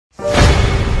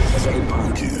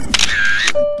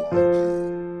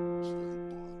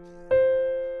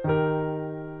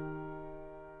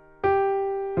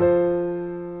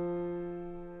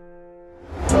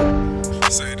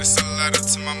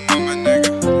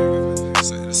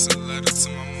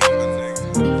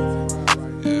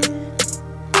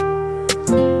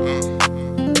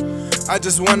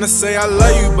just wanna say I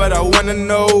love you, but I wanna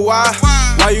know why.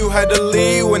 Why you had to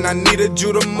leave when I needed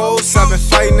you the most? I've been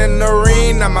fighting in the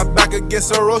ring, now my back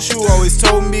against a roast. You always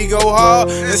told me go hard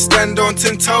and stand on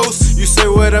 10 toes. You say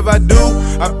whatever I do,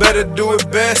 I better do it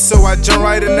best. So I jump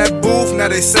right in that booth, now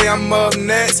they say I'm up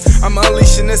next. I'm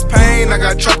unleashing this pain, I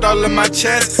got trapped all in my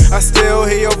chest. I still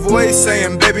hear your voice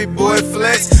saying, baby boy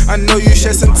flex. I know you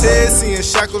shed some tears, seeing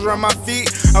shackles around my feet.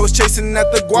 I was chasing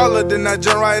at the guala, then I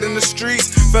jumped right in the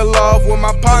streets. Fell off with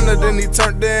my partner, then he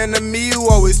turned into me. You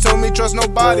always told me trust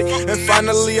nobody, and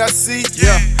finally I see,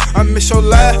 yeah. I miss your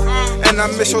laugh, and I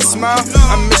miss your smile.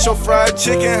 I miss your fried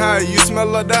chicken, how you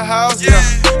smell of the house, yeah.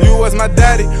 You was my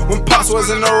daddy when Pops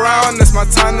wasn't around. It's my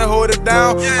time to hold it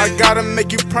down, I gotta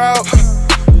make you proud.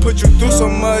 Put you through so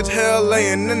much hell,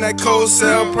 laying in that cold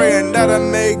cell, praying that I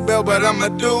make bail, but I'ma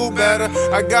do better.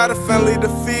 I got a family to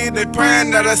feed, they praying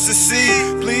that I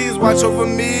succeed. Please watch over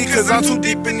me, cause I'm too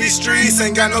deep in these streets.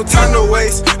 Ain't got no time to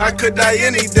waste, I could die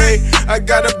any day. I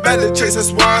got a battle chase,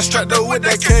 that's why I'm strapped up with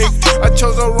that cake. I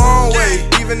chose the wrong way,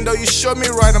 even though you showed me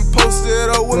right. I'm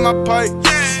posted up with my pipe,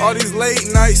 all these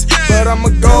late nights, but I'ma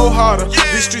go harder.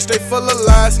 These streets, they full of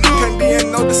lies, can't be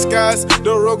in no disguise. The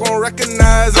real gon'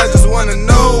 recognize, I just wanna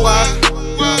know why.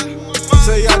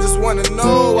 Say I just wanna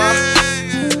know why.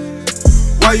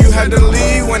 Why you had to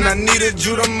leave when I needed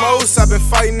you the most? I've been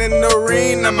fighting in the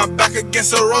ring, now my back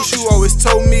against a roast. You always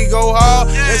told me go hard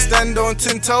and stand on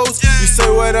 10 toes. You say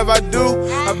whatever I do,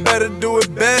 I better do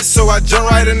it best. So I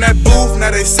jump right in that booth,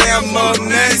 now they say I'm up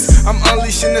next. I'm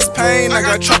unleashing this pain, I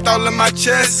got trapped all in my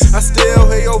chest. I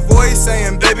still hear your voice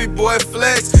saying, baby boy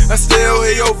flex. I still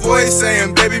hear your voice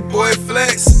saying, baby boy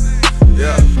flex.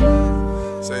 Yeah.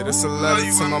 Say this a letter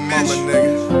to my mama,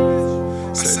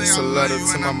 nigga. Say this a letter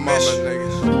to my mama,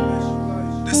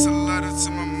 nigga. This a letter.